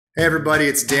Hey everybody,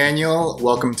 it's Daniel.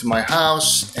 Welcome to my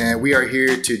house, and we are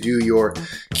here to do your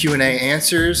Q&A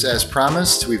answers as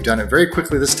promised. We've done it very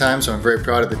quickly this time, so I'm very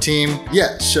proud of the team.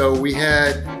 Yeah, so we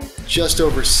had just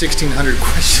over 1,600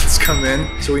 questions come in,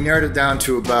 so we narrowed it down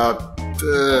to about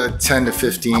 10 to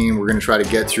 15. We're going to try to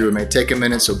get through. It may take a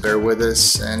minute, so bear with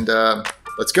us, and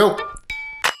let's go.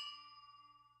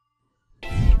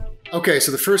 Okay,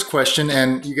 so the first question,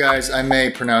 and you guys, I may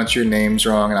pronounce your names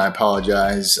wrong, and I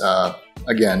apologize.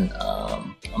 Again,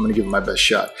 I'm going to give it my best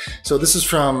shot. So this is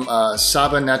from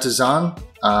Sabenatizon,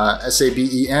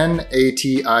 S-A-B-E-N-A-T-I-Z-O-N.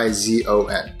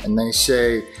 And they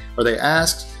say, or they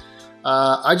asked,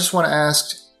 I just want to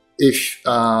ask if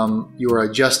you are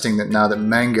adjusting that now that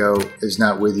Mango is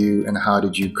not with you, and how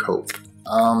did you cope?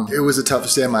 It was the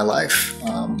toughest day of my life.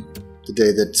 The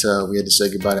day that we had to say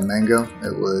goodbye to Mango.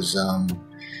 It was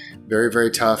very,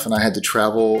 very tough, and I had to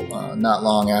travel not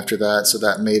long after that, so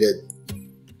that made it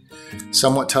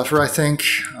somewhat tougher, I think.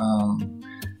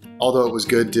 Although it was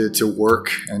good to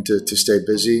work and to stay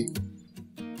busy,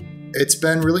 it's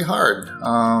been really hard.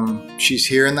 She's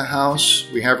here in the house.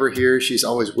 We have her here. She's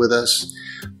always with us.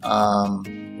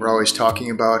 We're always talking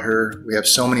about her. We have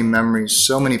so many memories,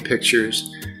 so many pictures,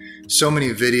 so many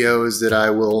videos that I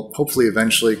will hopefully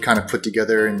eventually kind of put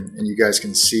together and you guys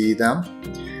can see them.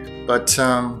 But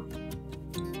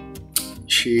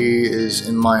she is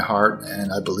in my heart,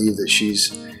 and I believe that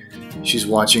she's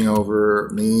watching over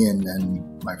me and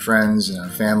my friends and our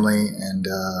family, and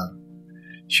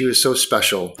she was so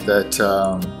special that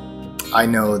I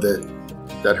know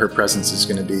that her presence is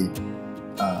going to be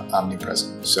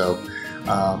omnipresent. So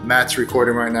Matt's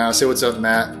recording right now. Say what's up,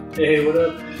 Matt. Hey, what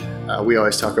up? We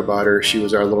always talk about her. She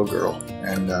was our little girl,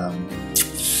 and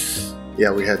yeah,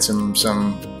 we had some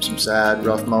sad,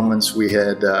 rough moments. We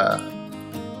had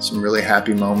some really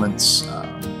happy moments.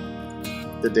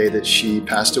 The day that she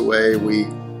passed away, we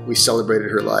celebrated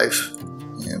her life,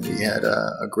 and we had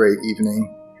a great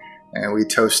evening, and we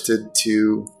toasted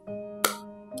to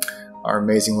our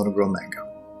amazing little girl, Mango.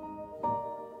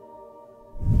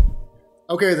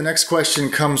 Okay, the next question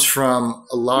comes from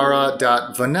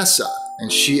Lara.Vanessa,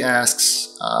 and she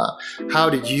asks, how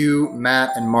did you,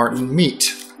 Matt, and Martin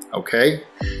meet? Okay,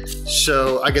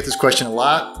 so I get this question a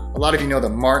lot. A lot of you know that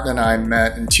Martin and I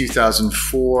met in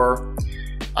 2004.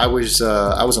 I was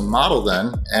a model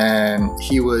then, and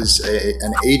he was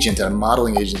an agent at a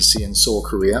modeling agency in Seoul,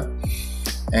 Korea,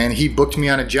 and he booked me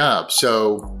on a job.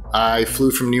 So I flew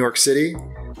from New York City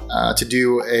to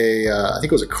do I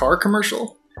think it was a car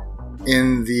commercial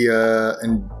in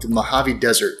the Mojave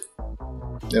Desert.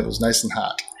 It was nice and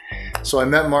hot. So I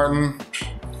met Martin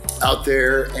out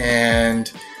there,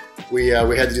 and we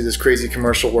had to do this crazy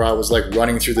commercial where I was like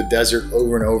running through the desert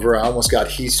over and over. I almost got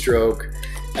heat stroke.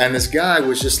 And this guy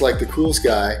was just like the coolest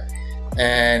guy,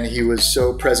 and he was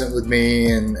so present with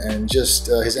me, and just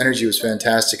his energy was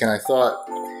fantastic. And I thought,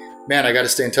 man, I got to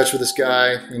stay in touch with this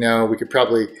guy. You know, we could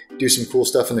probably do some cool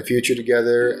stuff in the future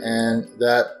together, and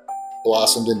that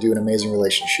blossomed into an amazing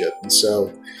relationship. And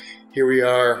so here we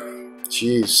are,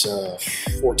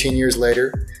 14 years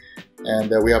later, and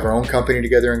we have our own company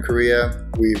together in Korea.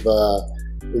 We've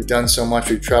done so much.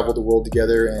 We've traveled the world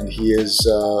together, and he is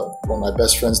one of my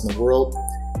best friends in the world.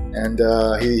 And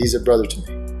he's a brother to me.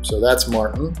 So that's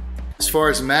Martin. As far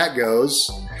as Matt goes,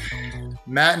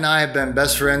 Matt and I have been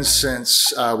best friends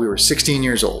since we were 16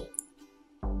 years old.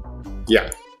 Yeah.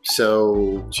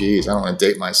 So, geez, I don't want to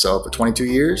date myself, but 22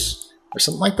 years or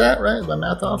something like that, right? Is my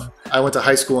math off? I went to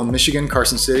high school in Michigan,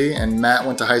 Carson City, and Matt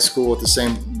went to high school at the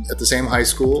same high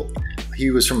school.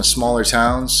 He was from a smaller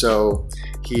town, so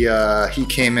he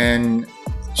came in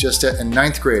just in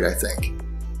ninth grade, I think.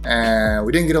 And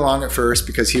we didn't get along at first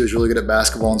because he was really good at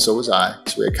basketball and so was I.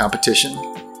 So we had competition.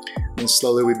 And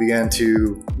slowly we began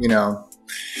to,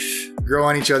 grow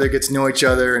on each other, get to know each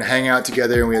other, and hang out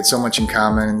together. And we had so much in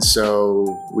common. And so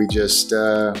we just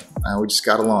got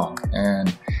along.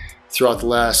 And throughout the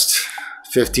last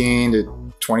 15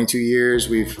 to 22 years,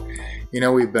 we've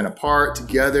been apart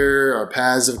together. Our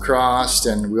paths have crossed,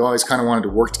 and we always kind of wanted to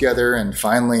work together. And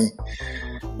finally,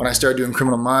 when I started doing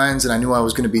Criminal Minds and I knew I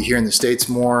was going to be here in the States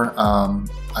more,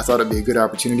 I thought it'd be a good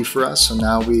opportunity for us. So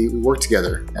now we work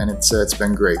together, and it's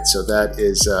been great. So that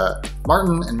is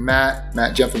Martin and Matt.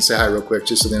 Matt, jump and say hi real quick,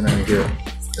 just so they know you're here.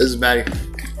 This is Maddie.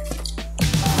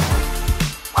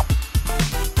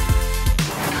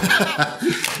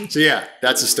 So yeah,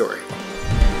 that's the story.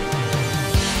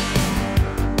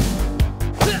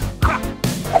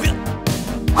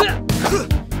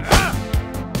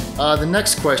 The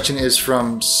next question is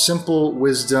from Simple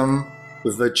Wisdom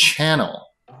the Channel.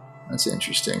 That's an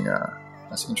interesting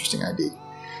ID.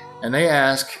 And they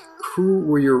ask, who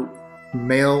were your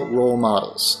male role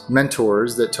models,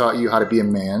 mentors that taught you how to be a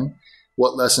man.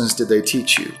 What lessons did they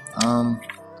teach you?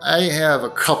 I have a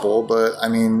couple, but I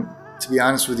mean, to be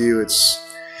honest with you, it's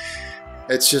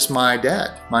just my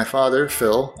dad, my father,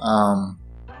 Phil.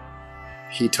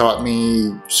 He taught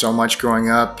me so much growing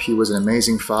up. He was an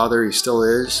amazing father. He still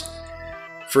is.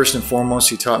 First and foremost,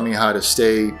 he taught me how to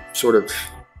stay sort of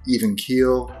even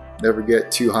keel, never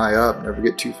get too high up, never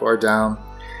get too far down.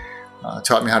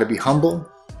 Taught me how to be humble.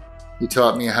 He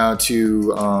taught me how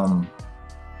to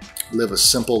live a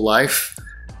simple life.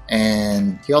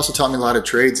 And he also taught me a lot of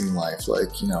trades in life, like,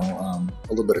 a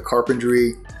little bit of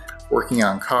carpentry, working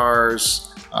on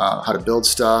cars, how to build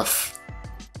stuff.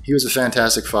 He was a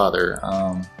fantastic father.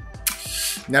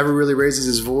 Never really raises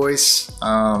his voice.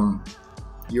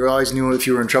 You always knew if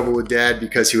you were in trouble with dad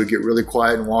because he would get really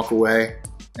quiet and walk away.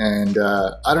 And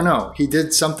I don't know, he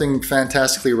did something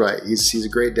fantastically right. He's a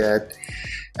great dad,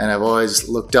 and I've always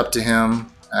looked up to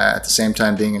him at the same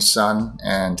time being his son.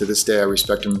 And to this day, I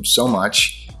respect him so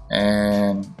much.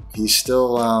 And he's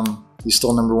still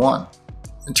number one.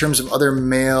 In terms of other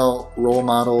male role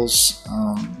models,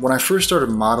 when I first started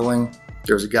modeling,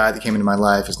 there was a guy that came into my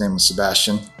life. His name was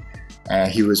Sebastian,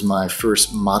 and he was my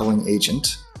first modeling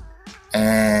agent.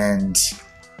 And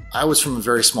I was from a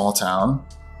very small town,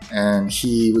 and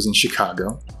he was in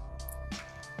Chicago.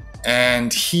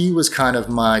 And he was kind of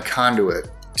my conduit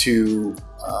to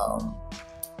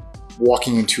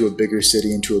walking into a bigger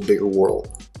city, into a bigger world.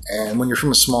 And when you're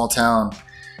from a small town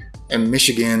in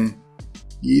Michigan,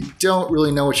 you don't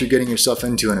really know what you're getting yourself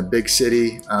into in a big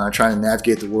city, trying to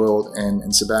navigate the world.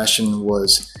 And Sebastian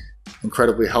was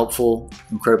incredibly helpful,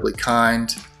 incredibly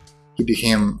kind. He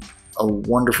became a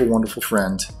wonderful, wonderful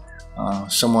friend,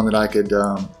 someone that I could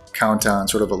count on,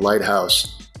 sort of a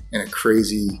lighthouse in a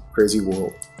crazy, crazy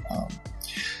world.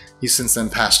 He's since then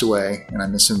passed away, and I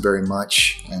miss him very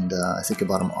much, and I think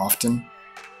about him often.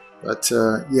 But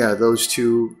yeah, those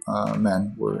two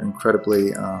men were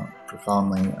incredibly,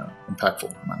 profoundly impactful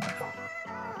in my life.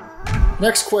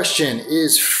 Next question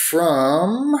is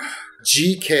from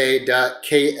gk.ksh.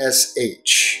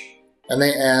 And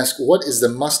they ask, what is the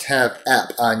must-have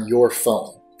app on your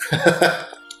phone?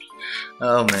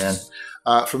 Oh man.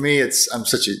 For me, I'm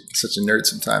such a nerd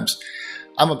sometimes.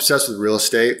 I'm obsessed with real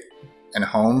estate and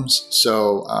homes.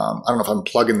 So I don't know if I'm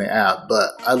plugging the app,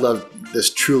 but I love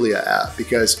this Trulia app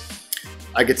because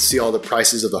I get to see all the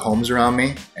prices of the homes around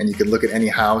me, and you can look at any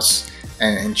house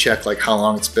and check like how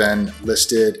long it's been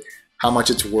listed, how much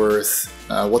it's worth,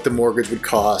 what the mortgage would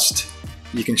cost.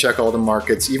 You can check all the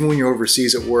markets. Even when you're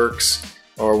overseas, it works.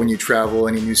 Or when you travel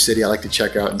any new city, I like to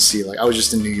check out and see. Like I was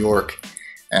just in New York,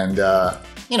 and I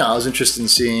was interested in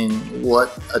seeing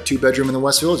what a 2-bedroom in the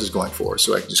West Village is going for.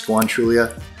 So I can just go on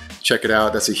Trulia, check it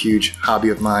out. That's a huge hobby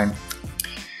of mine.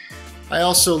 I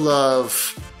also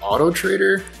love Auto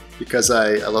Trader because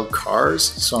I love cars.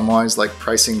 So I'm always like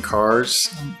pricing cars.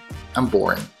 I'm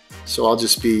boring. So I'll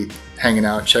just be hanging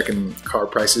out, checking car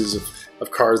prices of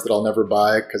cars that I'll never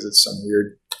buy because it's some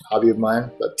weird hobby of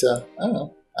mine. But I don't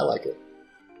know, I like it.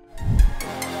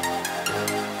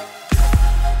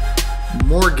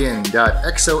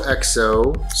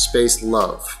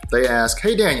 Morgan.xoxo_love. They ask,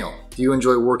 hey Daniel, do you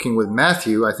enjoy working with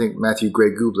Matthew? I think Matthew Gray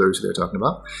Gubler is who they're talking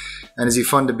about. And is he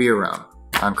fun to be around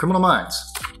on Criminal Minds?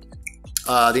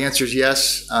 The answer is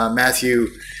yes.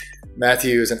 Matthew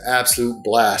is an absolute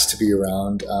blast to be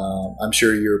around. I'm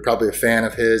sure you're probably a fan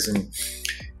of his, and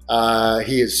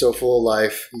he is so full of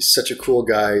life. He's such a cool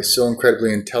guy, so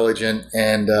incredibly intelligent,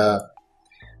 and the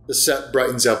set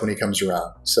brightens up when he comes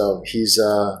around. So he's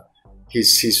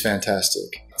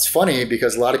fantastic. It's funny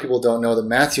because a lot of people don't know that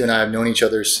Matthew and I have known each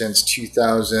other since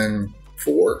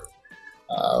 2004.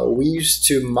 We used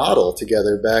to model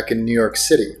together back in New York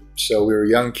City. So we were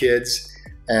young kids,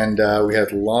 and we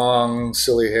had long,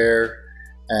 silly hair,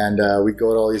 and we'd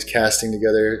go to all these castings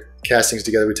together.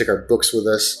 We'd take our books with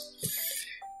us.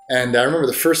 And I remember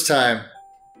the first time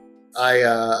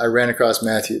I ran across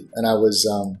Matthew, and I was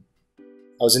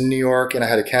in New York, and I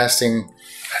had a casting.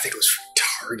 I think it was for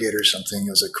Target or something. It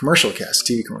was a commercial cast,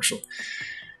 TV commercial.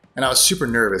 And I was super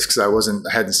nervous because I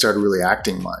hadn't started really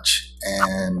acting much.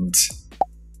 And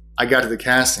I got to the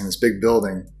casting, this big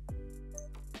building,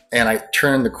 and I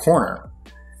turned the corner,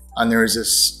 and there was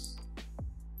this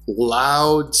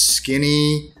loud,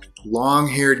 skinny,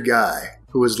 long-haired guy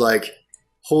who was like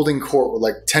holding court with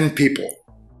like 10 people.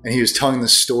 And he was telling the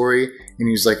story, and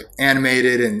he was like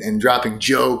animated and dropping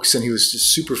jokes, and he was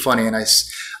just super funny. And I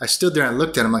stood there and I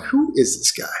looked at him like, who is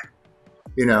this guy?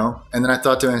 And then I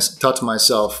thought to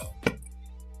myself,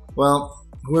 well,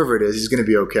 whoever it is, he's going to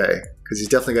be okay, because he's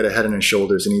definitely got a head on his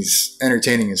shoulders, and he's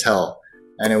entertaining as hell.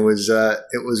 and it was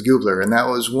Goobler, and that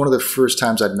was one of the first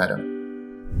times I'd met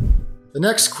him. The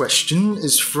next question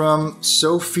is from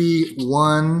Sophie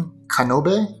One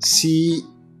Kanobe,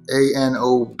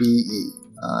 Canobe.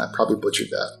 I probably butchered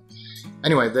that.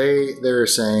 Anyway, they're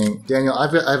saying, Daniel, I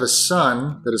have a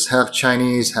son that is half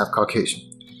Chinese, half Caucasian.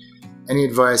 Any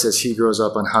advice as he grows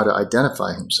up on how to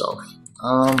identify himself?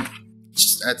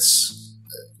 That's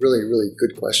a really, really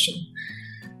good question.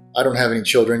 I don't have any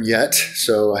children yet,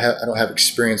 so I don't have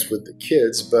experience with the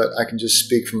kids, but I can just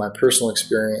speak from my personal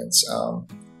experience.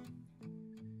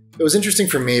 It was interesting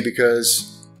for me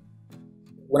because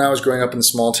when I was growing up in a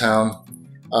small town,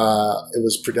 it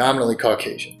was predominantly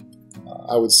Caucasian.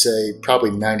 I would say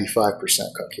probably 95%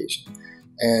 Caucasian.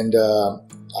 And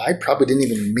I probably didn't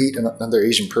even meet another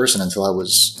Asian person until I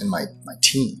was in my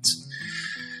teens.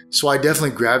 So I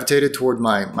definitely gravitated toward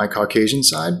my Caucasian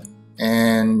side.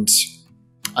 And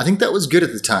I think that was good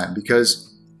at the time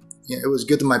because it was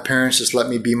good that my parents just let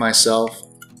me be myself,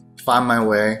 find my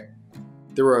way.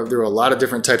 There were a lot of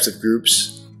different types of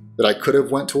groups that I could have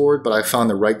went toward, but I found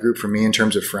the right group for me in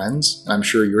terms of friends. And I'm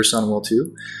sure your son will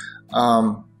too.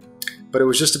 But it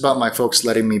was just about my folks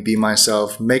letting me be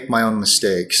myself, make my own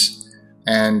mistakes.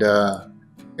 And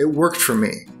it worked for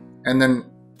me. And then,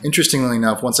 interestingly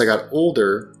enough, once I got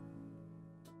older,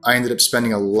 I ended up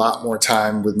spending a lot more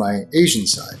time with my Asian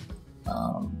side.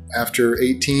 After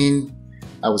 18,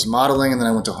 I was modeling, and then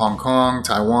I went to Hong Kong,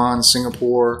 Taiwan,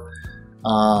 Singapore,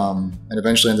 and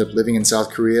eventually ended up living in South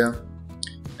Korea.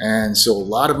 And so a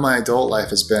lot of my adult life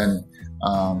has been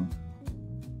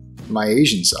my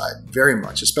Asian side, very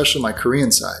much, especially my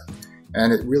Korean side.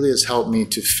 And it really has helped me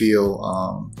to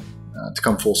feel, to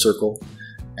come full circle.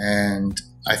 And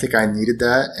I think I needed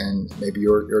that, and maybe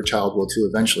your child will too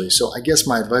eventually. So I guess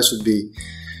my advice would be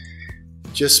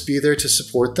just be there to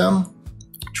support them,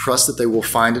 trust that they will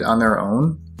find it on their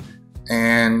own.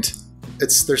 And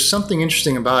there's something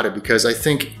interesting about it because I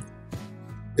think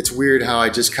it's weird how I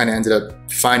just kind of ended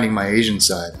up finding my Asian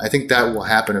side. I think that will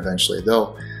happen eventually,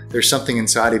 though. There's something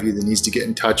inside of you that needs to get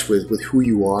in touch with who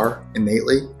you are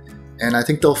innately. And I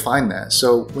think they'll find that.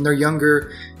 So when they're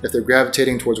younger, if they're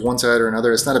gravitating towards one side or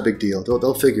another, it's not a big deal.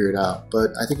 They'll figure it out.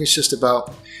 But I think it's just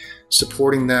about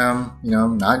supporting them,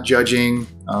 not judging,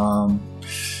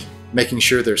 making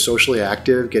sure they're socially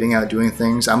active, getting out doing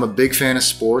things. I'm a big fan of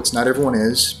sports. Not everyone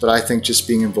is, but I think just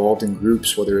being involved in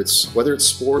groups, whether it's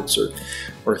sports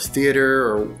or theater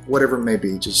or whatever it may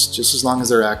be, just as long as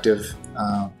they're active,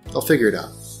 they'll figure it out.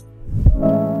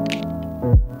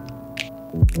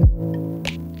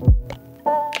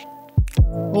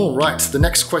 All right, the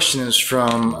next question is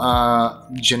from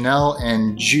Janelle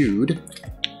and Jude,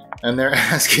 and they're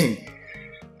asking,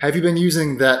 have you been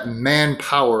using that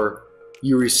manpower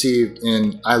you received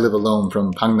in I Live Alone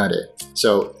from Pangnare?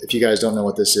 So if you guys don't know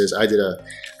what this is, I did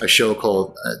a show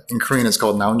called, in Korean it's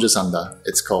called 나 혼자 산다.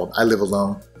 It's called I Live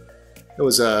Alone. It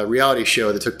was a reality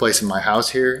show that took place in my house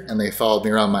here, and they followed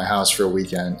me around my house for a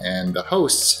weekend. And the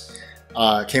hosts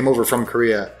came over from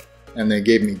Korea, and they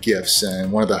gave me gifts.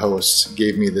 And one of the hosts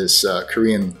gave me this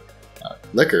Korean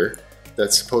liquor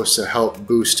that's supposed to help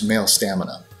boost male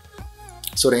stamina.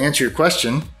 So to answer your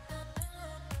question,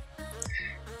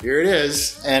 here it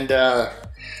is. And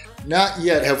not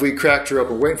yet have we cracked her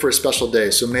open. We're waiting for a special day.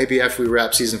 So maybe after we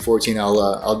wrap season 14,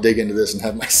 I'll dig into this and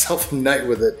have myself a night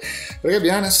with it. But I gotta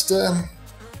be honest, it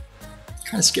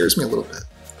kind of scares me a little bit.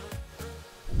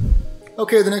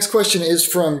 Okay, the next question is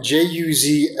from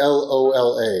Juzlola.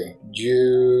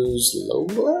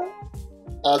 Juzlola?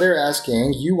 They're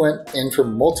asking, you went in for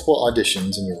multiple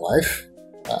auditions in your life,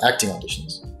 acting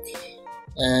auditions,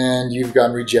 and you've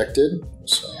gotten rejected.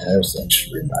 So thanks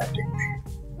for reminding me.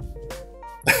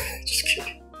 Just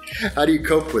kidding. How do you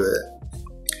cope with it?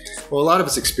 Well, a lot of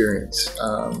it's experience.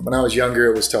 When I was younger,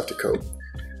 it was tough to cope.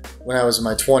 When I was in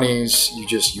my 20s,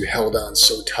 you held on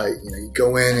so tight. You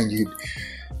go in and you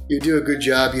do a good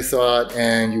job, you thought,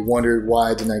 and you wondered,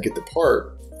 why didn't I get the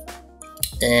part?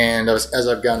 And as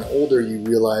I've gotten older, you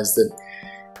realize that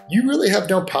you really have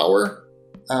no power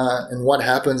in what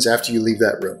happens after you leave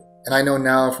that room. And I know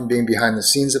now from being behind the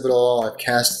scenes of it all, I've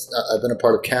been a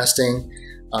part of casting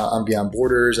on Beyond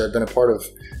Borders, I've been a part of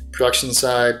production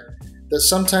side, that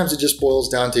sometimes it just boils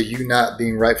down to you not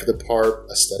being right for the part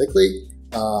aesthetically.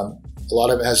 A lot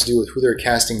of it has to do with who they're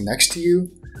casting next to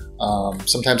you.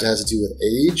 Sometimes it has to do with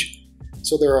age.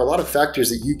 So there are a lot of factors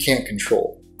that you can't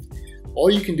control. All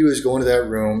you can do is go into that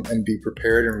room and be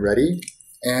prepared and ready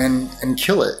and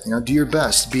kill it. Do your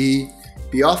best. Be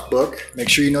off book. Make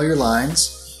sure you know your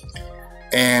lines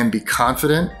and be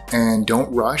confident and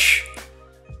don't rush.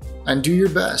 and do your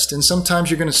best. And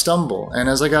sometimes you're going to stumble. And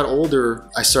as I got older,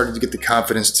 I started to get the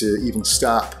confidence to even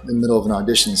stop in the middle of an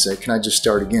audition and say, can I just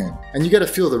start again? And you got to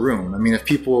feel the room. I mean, if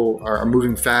people are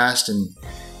moving fast and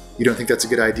you don't think that's a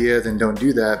good idea, then don't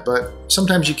do that. But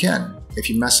sometimes you can if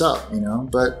you mess up, you know.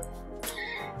 But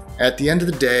at the end of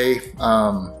the day,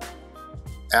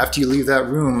 after you leave that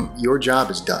room, your job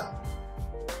is done.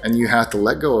 And you have to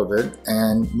let go of it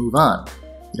and move on.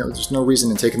 You know, there's no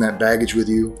reason in taking that baggage with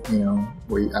you, you know,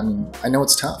 I mean, I know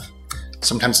it's tough.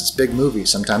 Sometimes it's big movies,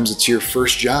 sometimes it's your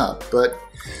first job, but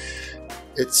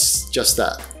it's just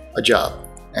that, a job.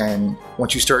 And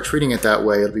once you start treating it that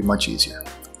way, it'll be much easier.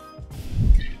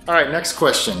 All right, next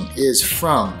question is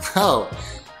from,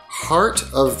 Heart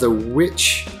of the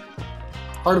Witch's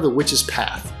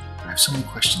Path. I have so many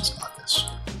questions about this.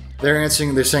 They're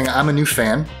saying, I'm a new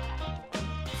fan.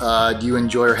 Do you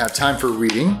enjoy or have time for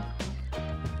reading?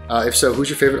 If so, who's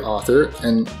your favorite author?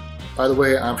 And by the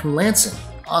way, I'm from Lansing.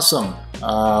 Awesome.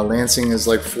 Lansing is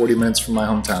like 40 minutes from my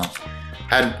hometown.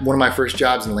 Had one of my first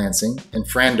jobs in Lansing, in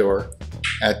Frandor,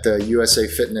 at the USA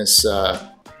Fitness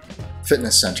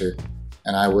Center.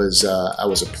 And I was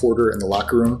a porter in the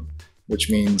locker room, which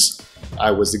means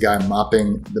I was the guy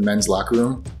mopping the men's locker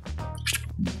room.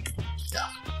 Yeah.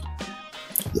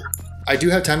 I do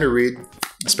have time to read,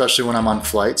 especially when I'm on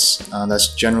flights.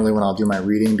 That's generally when I'll do my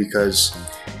reading, because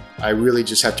I really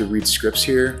just have to read scripts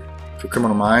here for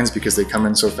Criminal Minds because they come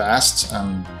in so fast.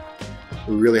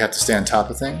 We really have to stay on top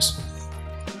of things.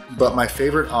 But my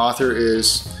favorite author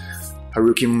is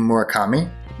Haruki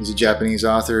Murakami. He's a Japanese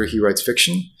author. He writes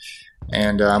fiction,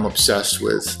 and I'm obsessed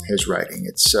with his writing.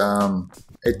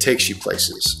 It takes you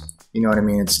places. You know what I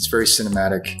mean? It's very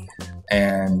cinematic,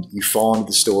 and you fall into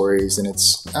the stories, and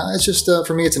it's just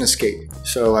for me, it's an escape.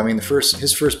 So I mean,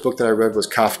 his first book that I read was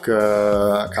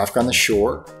Kafka on the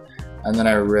Shore. And then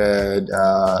I read,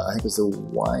 I think it was the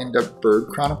Wind-Up Bird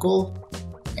Chronicle.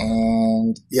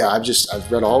 And yeah,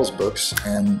 I've read all his books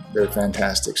and they're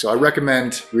fantastic. So I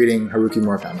recommend reading Haruki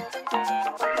Murakami.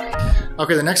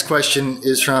 Okay, the next question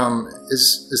is from,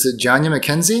 is it Janya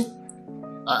McKenzie?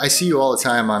 I see you all the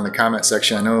time on the comment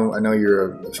section. I know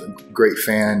you're a great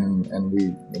fan and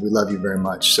we love you very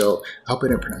much. So I hope I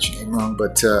didn't pronounce your name wrong,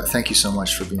 but thank you so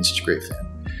much for being such a great fan.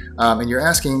 And you're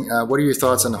asking, what are your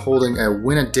thoughts on holding a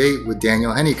Win a Date with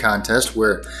Daniel Henney contest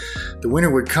where the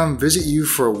winner would come visit you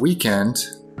for a weekend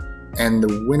and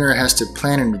the winner has to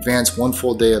plan in advance one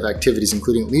full day of activities,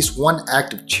 including at least one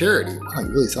act of charity. Wow, you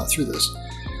really thought through this.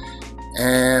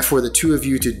 And for the two of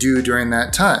you to do during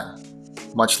that time.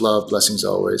 Much love, blessings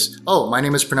always. Oh, my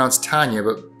name is pronounced Tanya,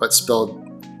 but spelled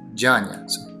Janya.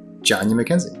 So, Janya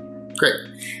McKenzie. Great.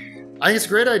 I think it's a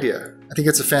great idea. I think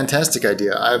it's a fantastic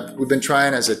idea. We've been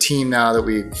trying as a team now that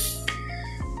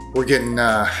we're getting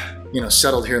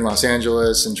settled here in Los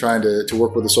Angeles and trying to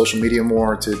work with the social media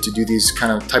more to do these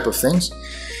type of things.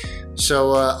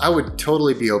 So I would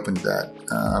totally be open to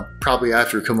that. Probably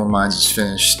after Criminal Minds is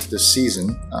finished this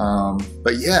season.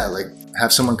 But yeah, like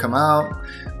have someone come out,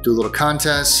 do a little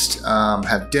contest,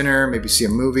 have dinner, maybe see a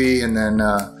movie, and then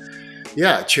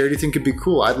yeah, charity thing could be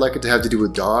cool. I'd like it to have to do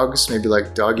with dogs, maybe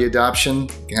like doggy adoption.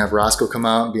 You can have Roscoe come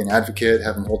out and be an advocate,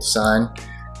 have him hold a sign.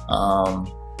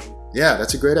 Yeah,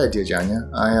 that's a great idea, Janya.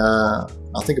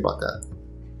 I'll think about that.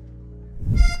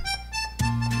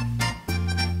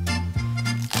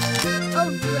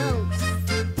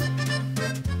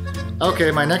 Okay,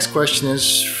 my next question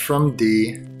is from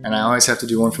Dee, and I always have to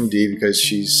do one from Dee because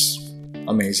she's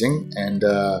amazing, and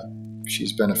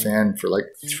she's been a fan for like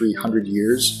 300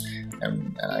 years.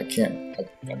 And I'm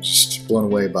just blown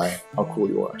away by how cool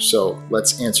you are. So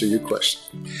let's answer your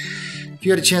question. If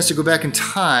you had a chance to go back in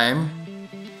time,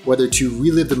 whether to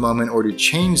relive the moment or to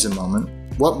change the moment,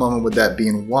 what moment would that be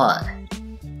and why?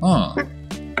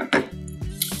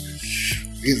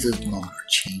 Relive the moment or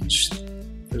change?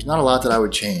 There's not a lot that I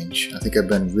would change. I think I've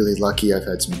been really lucky. I've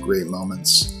had some great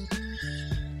moments.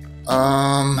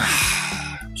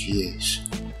 Jeez.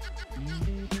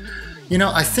 You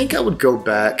know, I think I would go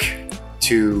back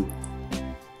to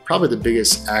probably the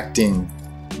biggest acting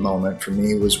moment for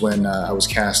me was when I was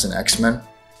cast in X-Men.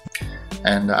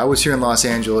 And I was here in Los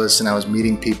Angeles and I was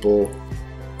meeting people,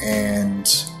 and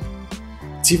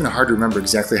it's even hard to remember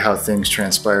exactly how things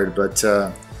transpired, but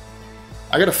I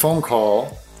got a phone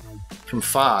call from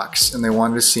Fox and they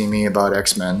wanted to see me about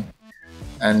X-Men.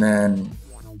 And then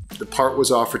the part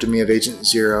was offered to me of Agent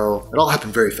Zero. It all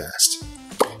happened very fast.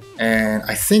 And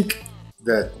I think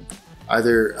that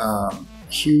either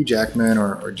Hugh Jackman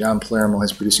or John Palermo,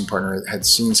 his producing partner, had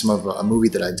seen some of a movie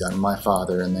that I'd done, My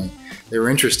Father, and they were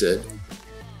interested.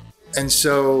 And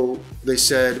so they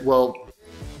said, well,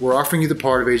 we're offering you the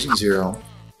part of Agent Zero.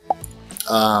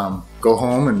 go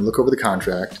home and look over the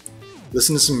contract,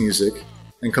 listen to some music,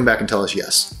 and come back and tell us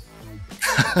yes.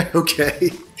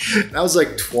 Okay. And I was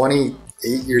like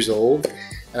 28 years old,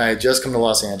 and I had just come to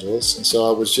Los Angeles, and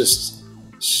so I was just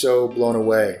so blown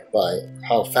away by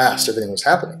how fast everything was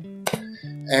happening.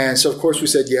 And so, of course, we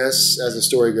said yes, as the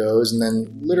story goes, and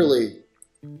then literally,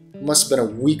 it must have been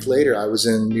a week later, I was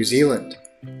in New Zealand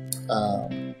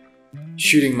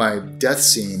shooting my death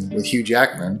scene with Hugh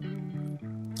Jackman,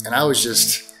 and I was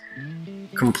just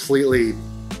completely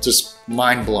just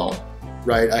mind blown,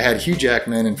 right? I had Hugh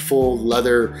Jackman in full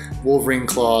leather Wolverine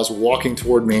claws walking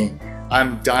toward me.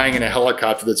 I'm dying in a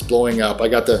helicopter that's blowing up. I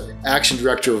got the action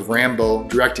director of Rambo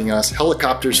directing us,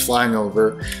 helicopters flying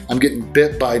over. I'm getting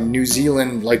bit by New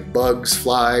Zealand like bugs,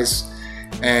 flies,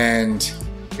 and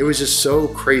it was just so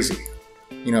crazy,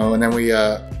 you know. And then we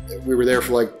were there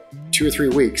for like 2 or 3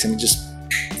 weeks, and it just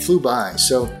flew by.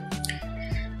 So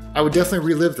I would definitely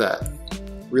relive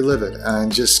it,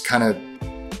 and just kind of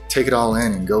take it all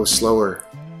in and go slower.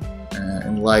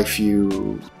 In life,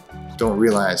 you don't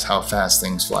realize how fast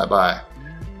things fly by.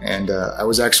 And I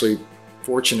was actually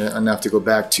fortunate enough to go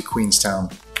back to Queenstown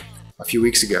a few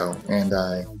weeks ago, and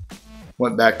I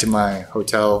went back to my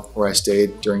hotel where I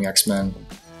stayed during X-Men,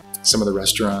 some of the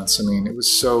restaurants. I mean, it was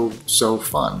so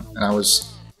fun. And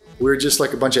we were just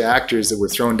like a bunch of actors that were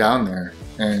thrown down there,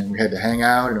 and we had to hang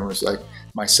out, and it was like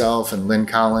myself and Lynn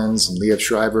Collins and Liev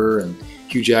Schreiber and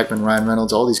Hugh Jackman, Ryan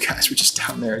Reynolds, all these guys were just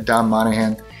down there, Don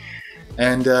Monahan.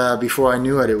 And before I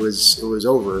knew it, it was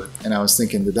over. And I was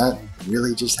thinking, did that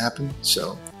really just happen?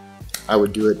 So I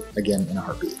would do it again in a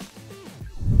heartbeat.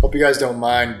 Hope you guys don't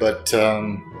mind, but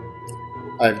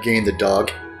I've gained a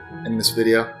dog in this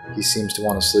video. He seems to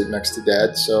want to sleep next to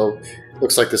Dad, so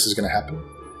looks like this is going to happen.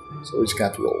 So we're just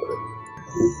going to have to roll with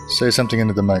it. Say something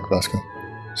into the mic, Vasco.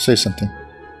 Say something.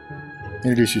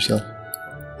 Introduce yourself.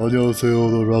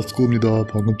 안녕하세요, 라스코입니다.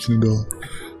 반갑습니다.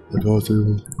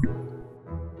 안녕하세요.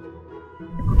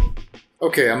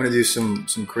 Okay, I'm going to do some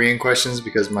Korean questions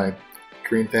because my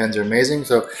Korean fans are amazing.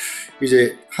 So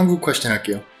이제 한국 question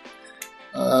할게요.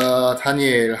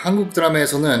 다니엘, 한국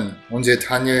드라마에서는 언제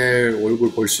다니엘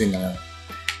얼굴 볼 수 있나요?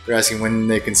 They're asking when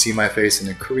they can see my face in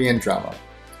a Korean drama.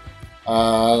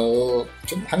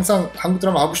 좀 항상 한국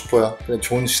드라마 하고 싶어요.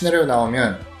 좋은 시나리오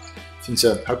나오면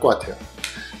진짜 할 것 같아요.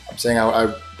 I'm saying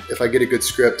if I get a good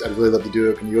script, I'd really love to do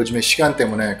it. 근데 요즘에 시간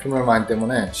때문에, Criminal Minds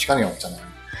때문에 시간이 없잖아요.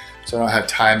 So I don't have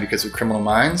time because of Criminal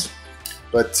Minds.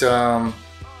 But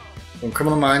when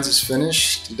Criminal Minds is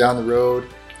finished down the road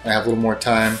and I have a little more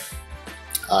time,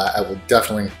 I will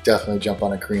definitely jump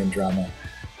on a Korean drama.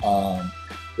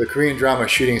 The Korean drama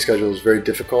shooting schedule is very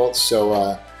difficult,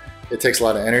 so it takes a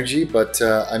lot of energy, but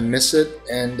I miss it,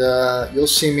 and you'll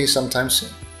see me sometime soon.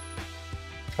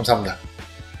 감사합니다.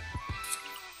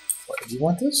 Do you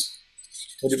want this?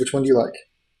 Which one do you like?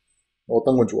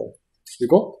 어떤 건 좋아해?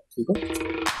 이거?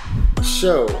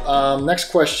 So,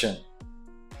 next question.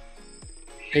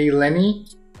 Henney, Heyleni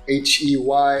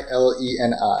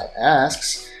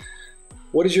asks,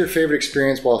 what is your favorite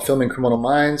experience while filming Criminal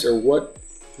Minds, or what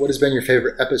has been your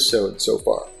favorite episode so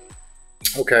far?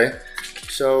 Okay,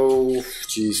 so,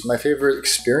 geez, my favorite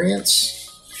experience?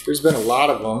 There's been a lot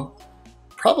of them.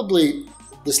 Probably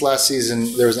this last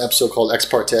season, there was an episode called Ex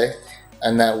Parte,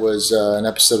 and that was an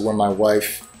episode where my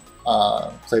wife,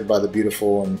 played by the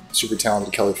beautiful and super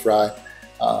talented Kelly Fry,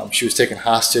 she was taken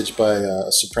hostage by a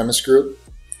supremacist group,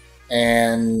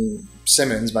 and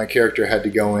Simmons, my character, had to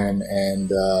go in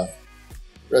and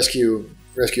rescue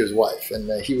his wife, and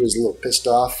he was a little pissed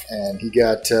off, and he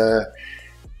got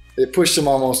it pushed him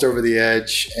almost over the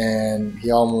edge, and he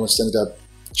almost ended up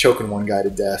choking one guy to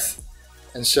death.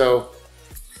 And so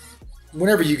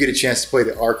whenever you get a chance to play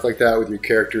the arc like that with your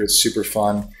character, it's super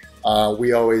fun.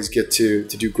 We always get to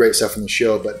do great stuff in the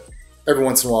show, but every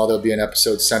once in a while there'll be an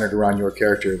episode centered around your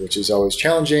character, which is always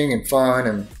challenging and fun.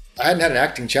 And I hadn't had an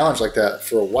acting challenge like that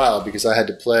for a while because I had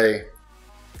to play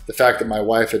the fact that my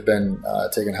wife had been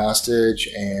taken hostage,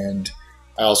 and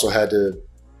I also had to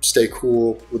stay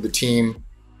cool with the team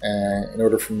in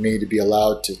order for me to be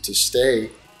allowed to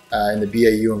stay in the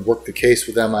BAU and work the case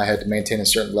with them. I had to maintain a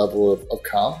certain level of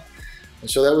calm, and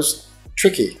so that was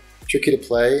tricky to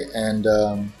play, and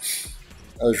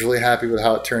I was really happy with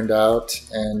how it turned out.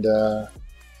 And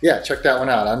yeah, check that one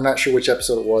out. I'm not sure which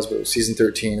episode it was, but it was season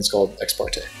 13. It's called Ex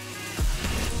Parte.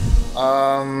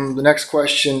 The next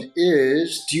question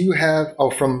is, do you have,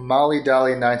 from Molly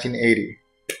Dolly 1980.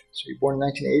 So you're born in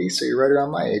 1980, so you're right around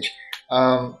my age.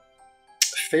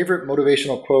 Favorite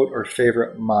motivational quote or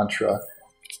favorite mantra?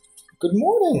 Good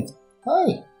morning.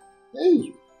 Hi.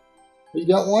 Hey. You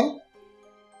got one?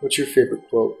 What's your favorite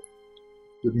quote?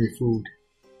 Give me food.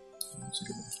 That's a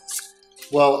good one.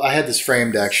 Well, I had this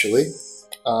framed actually.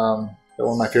 One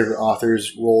of my favorite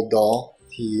authors, Roald Dahl.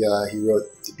 He wrote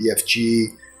the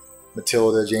BFG,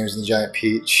 Matilda, James and the Giant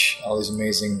Peach, all these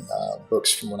amazing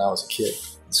books from when I was a kid.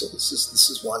 So this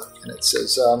is one, and it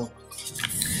says,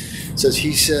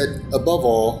 he said, above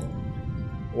all,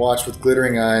 watch with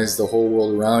glittering eyes the whole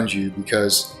world around you,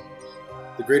 because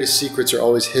the greatest secrets are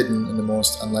always hidden in the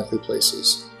most unlikely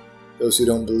places. Those who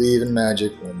don't believe in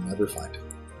magic will never find it.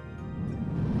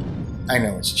 I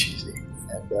know it's cheesy,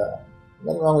 and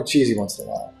nothing wrong with cheesy once in a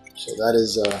while. So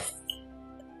that's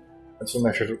one of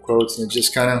my favorite quotes, and it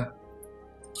just kind of,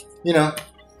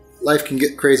 life can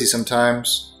get crazy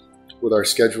sometimes with our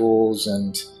schedules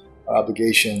and our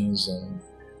obligations and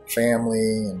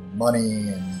family and money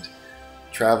and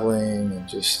traveling and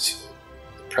just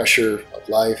the pressure of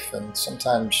life. And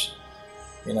sometimes,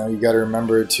 you got to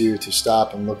remember to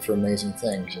stop and look for amazing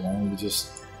things.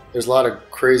 There's a lot of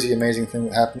crazy, amazing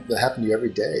things that happen to you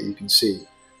every day. You can see.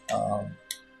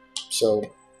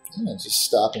 Just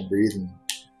stop and breathe and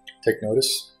take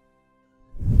notice.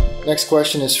 Next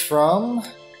question is from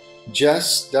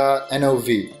Jess.nov.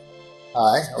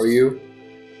 Hi, how are you?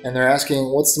 And they're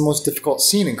asking, what's the most difficult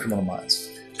scene in Criminal Minds?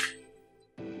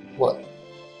 What?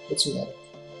 What's the matter?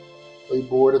 Are you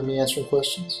bored of me answering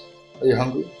questions? Are you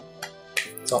hungry?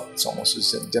 It's almost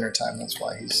his dinner time. That's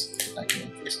why he's acting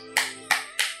like this.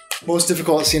 Most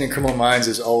difficult scene in Criminal Minds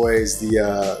is always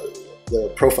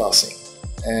the profile scene.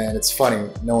 And it's funny,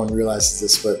 no one realizes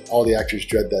this, but all the actors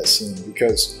dread that scene,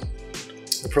 because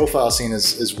the profile scene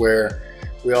is where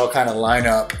we all kind of line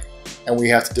up and we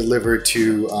have to deliver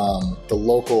to the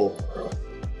local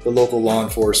law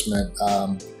enforcement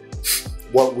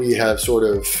what we have sort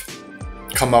of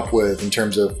come up with in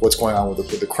terms of what's going on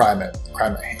with the crime at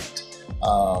hand,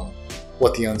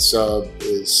 what the unsub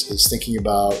is thinking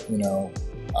about,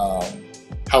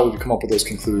 how we come up with those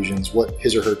conclusions, what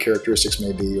his or her characteristics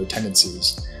may be or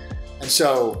tendencies. And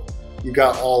so you've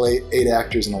got all eight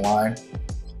actors in a line,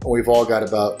 and we've all got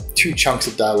about 2 chunks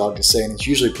of dialogue to say, and it's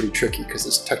usually pretty tricky because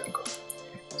it's technical.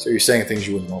 So you're saying things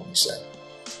you wouldn't normally say.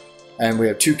 And we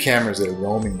have 2 cameras that are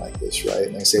roaming like this, right?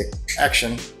 And they say,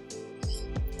 action.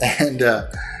 And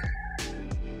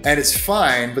it's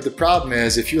fine, but the problem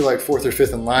is if you're like 4th or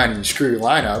 5th in line and you screw your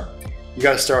line up, you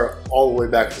got to start all the way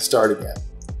back to the start again.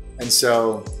 And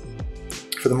so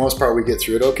for the most part, we get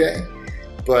through it okay.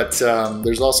 But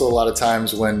there's also a lot of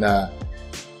times when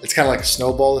it's kind of like a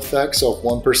snowball effect. So if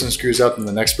one person screws up and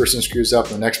the next person screws up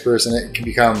and the next person, it can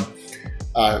become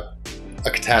a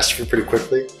catastrophe pretty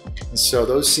quickly. And so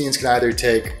those scenes can either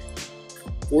take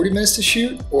 40 minutes to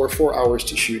shoot or 4 hours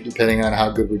to shoot, depending on how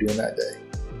good we're doing that day.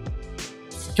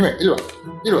 Come here,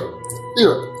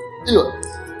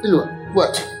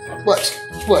 What?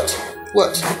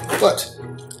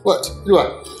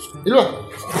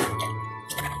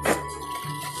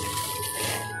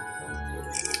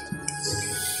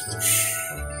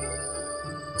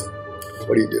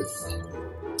 What do you do?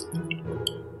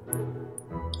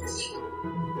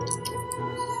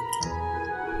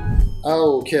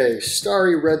 Okay,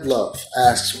 Starry Red Love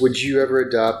asks, would you ever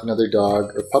adopt another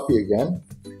dog or puppy again?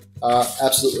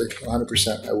 Absolutely,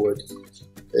 100% I would.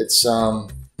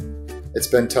 It's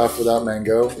been tough without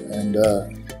Mango, and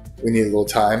we need a little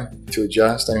time to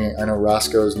adjust. I mean, I know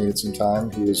Roscoe's needed some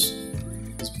time. He's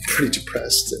pretty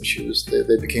depressed, and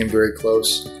they became very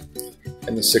close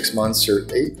in the 6 months or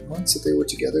 8 months that they were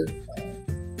together.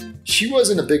 She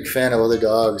wasn't a big fan of other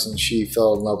dogs, and she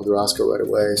fell in love with Roscoe right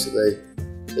away, so they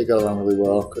got along really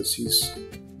well because he's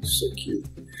so cute.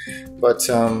 But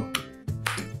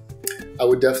I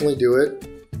would definitely do it,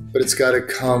 but it's got to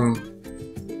come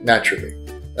naturally.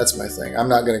 That's my thing. I'm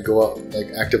not going to go out and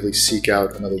actively seek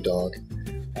out another dog.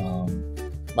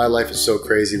 My life is so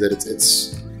crazy that it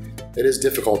is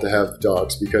difficult to have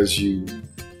dogs because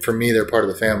for me, they're part of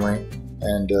the family,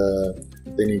 and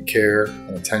they need care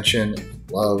and attention,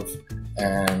 and love,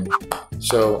 and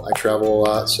so I travel a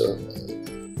lot. So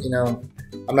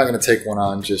I'm not going to take one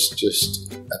on just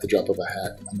at the drop of a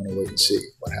hat. I'm going to wait and see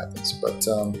what happens. But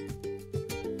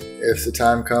if the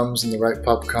time comes and the right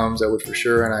pup comes, I would for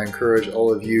sure. And I encourage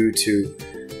all of you to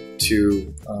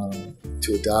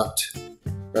adopt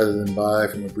rather than buy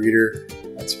from a breeder.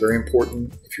 That's very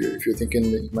important. If you're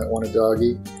thinking that you might want a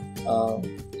doggy,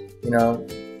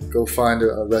 go find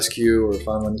a rescue or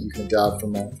find one that you can adopt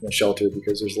from a shelter,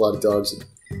 because there's a lot of dogs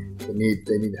that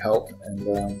need help. And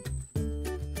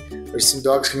there's some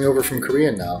dogs coming over from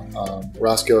Korea now.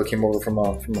 Roscoe came over from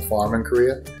a farm in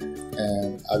Korea,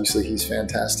 and obviously he's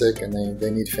fantastic, and they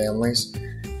need families.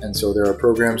 And so there are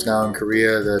programs now in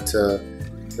Korea that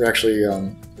they're actually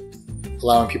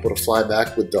allowing people to fly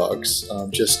back with dogs,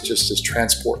 just as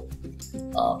transport.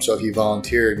 So if you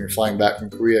volunteer and you're flying back from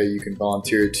Korea, you can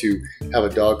volunteer to have a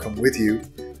dog come with you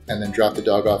and then drop the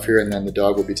dog off here, and then the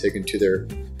dog will be taken to their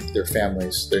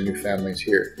families, their new families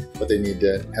here. But they need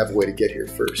to have a way to get here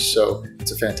first. So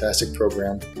it's a fantastic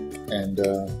program, and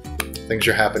things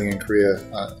are happening in Korea,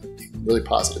 really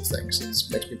positive things. It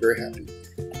makes me very happy.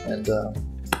 And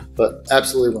but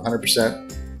absolutely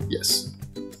 100%, yes.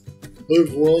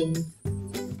 I've won.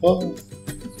 Oh.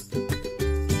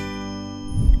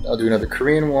 I'll do another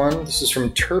Korean one. This is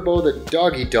from Turbo the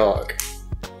Doggy Dog.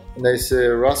 And they say,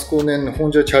 라스코는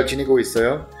혼자 잘 지내고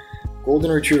있어요. 골든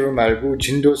리트리버 말고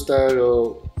진도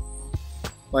스타일로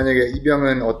만약에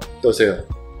입양은 어떠세요?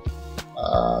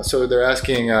 So they're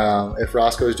asking if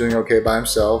Roscoe is doing okay by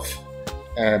himself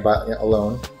and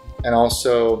alone, and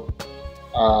also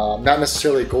not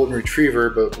necessarily a golden retriever,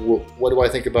 but what do I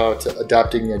think about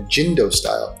adopting a Jindo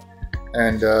style?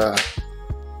 And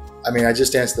I mean, I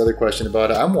just answered the other question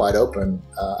about it. I'm wide open.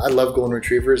 I love golden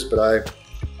retrievers, but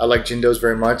I like Jindos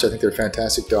very much. I think they're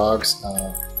fantastic dogs.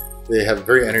 They have a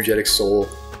very energetic soul,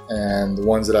 and the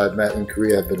ones that I've met in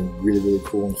Korea have been really, really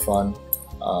cool and fun.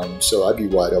 So I'd be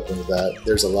wide open with that.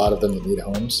 There's a lot of them that need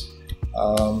homes.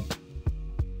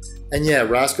 And yeah,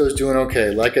 Roscoe's doing okay.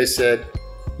 Like I said,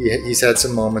 he's had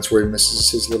some moments where he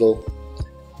misses his little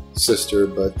sister,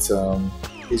 but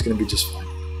he's going to be just fine.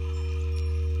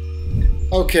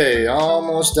 Okay,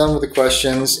 almost done with the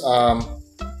questions.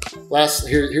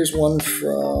 Here's one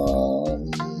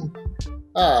from,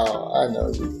 I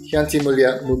know you. Hyanti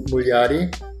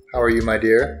Mulyari. How are you, my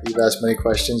dear? You've asked many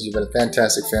questions. You've been a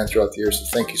fantastic fan throughout the years, so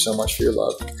thank you so much for your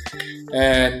love.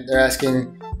 And they're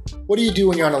asking, what do you do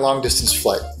when you're on a long-distance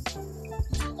flight?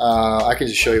 I can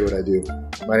just show you what I do.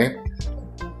 Ready?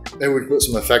 Maybe we can put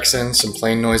some effects in, some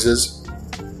plane noises,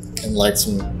 and like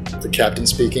the captain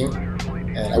speaking.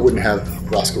 And I wouldn't have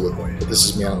Roscoe with me, but this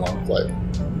is me on a long flight.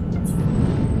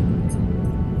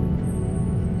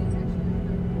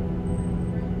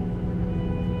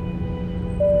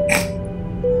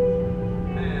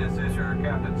 This is your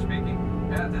captain speaking.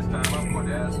 At this time, I'm going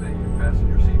to ask that you fasten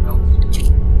your seatbelts.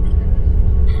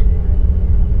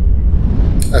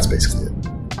 That's basically it.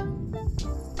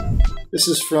 This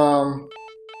is from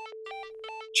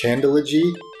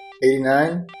Chandology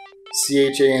 89.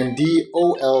 CHANDOLOGY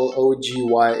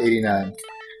 89.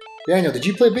 Daniel, did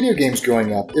you play video games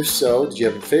growing up? If so, did you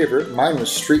have a favorite? Mine was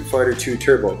Street Fighter 2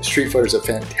 Turbo. Street Fighter is a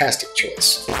fantastic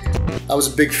choice. I was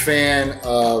a big fan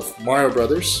of Mario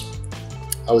Brothers.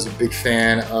 I was a big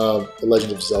fan of The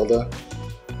Legend of Zelda.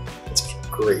 It's a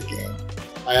great game.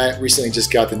 I recently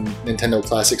just got the Nintendo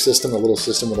Classic System, the little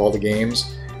system with all the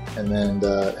games. And then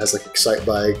it has like Excite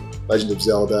Bike, Legend of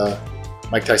Zelda,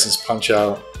 Mike Tyson's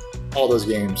Punch-Out! All those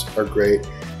games are great.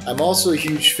 I'm also a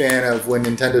huge fan of when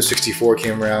Nintendo 64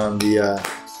 came around,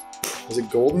 was it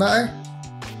GoldenEye?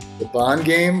 The Bond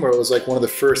game, where it was like one of the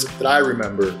first that I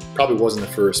remember. Probably wasn't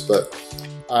the first, but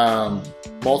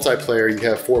multiplayer, you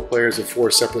have 4 players with 4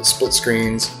 separate split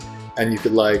screens, and you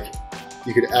could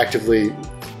actively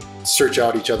search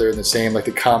out each other in the same, like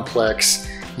the complex.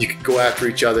 You could go after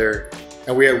each other,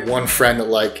 and we had one friend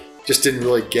that just didn't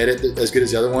really get it as good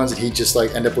as the other ones, and he'd just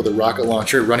end up with a rocket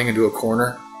launcher running into a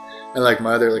corner, and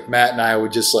Matt and I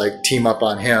would just team up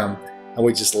on him, and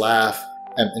we'd just laugh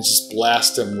and just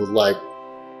blast him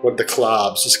with the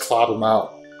clobs, just clob him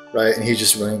out, right? And he's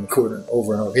just running in the corner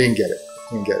over and over. He didn't get it.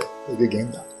 It was a good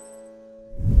game though.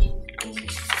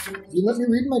 You let me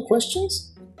read my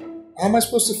questions? How am I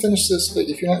supposed to finish this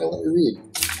if you're not gonna let me read?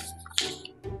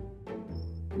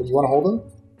 Do you want to hold them?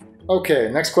 Okay,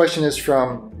 next question is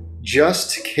from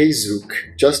Just Kazuk.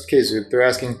 They're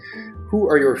asking, who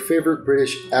are your favorite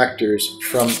British actors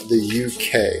from the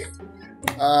UK?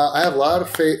 I have a lot of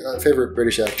favorite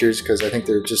British actors because I think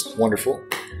they're just wonderful.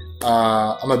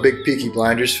 I'm a big Peaky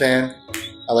Blinders fan.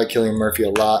 I like Cillian Murphy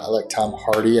a lot. I like Tom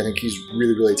Hardy. I think he's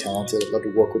really, really talented. I'd love to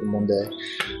work with him one day.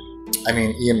 I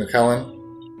mean, Ian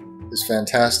McKellen is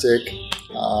fantastic.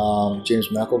 James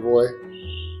McAvoy.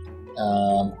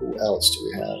 Who else do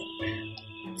we have?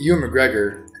 Ewan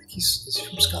McGregor. Is he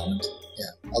from Scotland?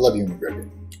 Yeah, I love Ewan McGregor.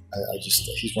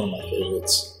 He's one of my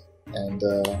favorites. And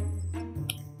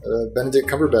Benedict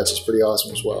Cumberbatch is pretty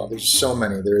awesome as well. There's so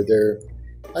many. I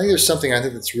think there's something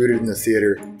that's rooted in the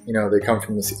theater. They come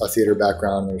from a theater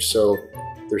background. They're so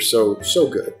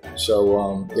good.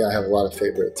 So yeah, I have a lot of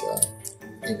favorite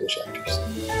English actors.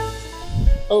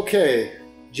 Okay,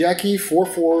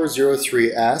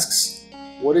 Jackie4403 asks,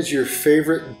 what is your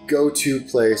favorite go-to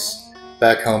place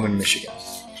back home in Michigan?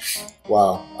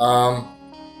 Wow.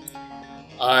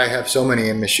 I have so many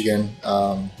in Michigan.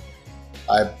 I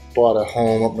I bought a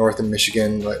home up north in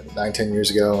Michigan like 9-10 years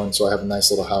ago, and so I have a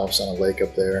nice little house on a lake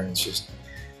up there, and it's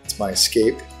my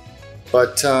escape.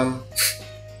 But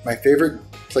my favorite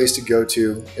place to go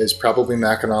to is probably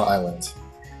Mackinac Island.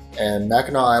 And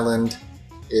Mackinac Island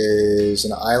is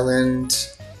an island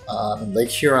in Lake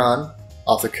Huron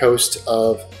off the coast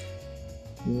of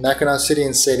Mackinac City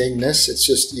and St. Ignace. It's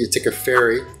just, you take a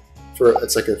ferry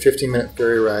it's like a 15-minute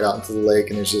ferry ride out into the lake,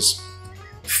 and there's this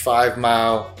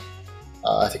 5-mile,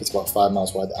 I think it's about 5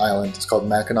 miles wide, island. It's called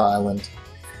Mackinac Island.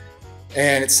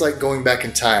 And it's like going back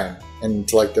in time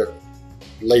into like the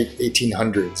late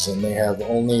 1800s, and they have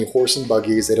only horse and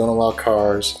buggies. They don't allow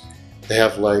cars. They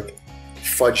have like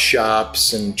fudge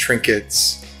shops and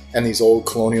trinkets and these old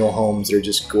colonial homes that are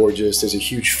just gorgeous. There's a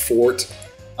huge fort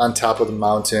on top of the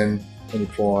mountain when you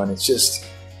pull on. It's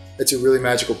a really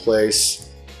magical place.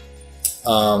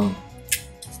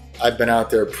 I've been out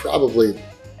there probably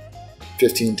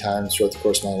 15 times throughout the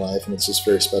course of my life, and it's just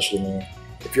very special to me.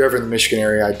 If you're ever in the Michigan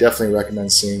area, I definitely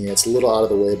recommend seeing it. It's a little out of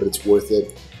the way, but it's worth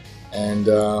it. And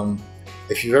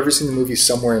if you've ever seen the movie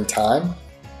Somewhere in Time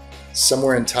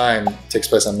takes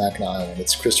place on Mackinac Island.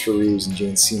 It's Christopher Reeves and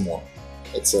Jane Seymour.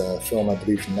 It's a film, I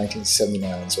believe, from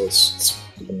 1979, so it's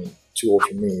even too old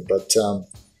for me. But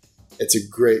it's a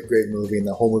great, great movie, and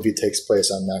the whole movie takes place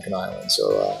on Mackinac Island,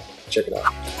 so check it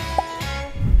out.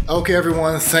 Okay,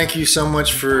 everyone, thank you so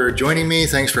much for joining me.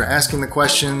 Thanks for asking the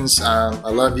questions.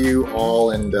 I love you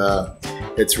all, and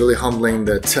it's really humbling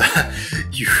that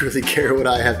you really care what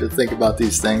I have to think about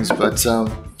these things. But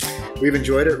we've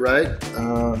enjoyed it, right?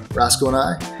 Roscoe and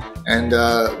I. And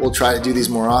we'll try to do these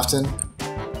more often.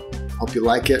 Hope you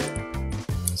like it.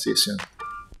 See you soon.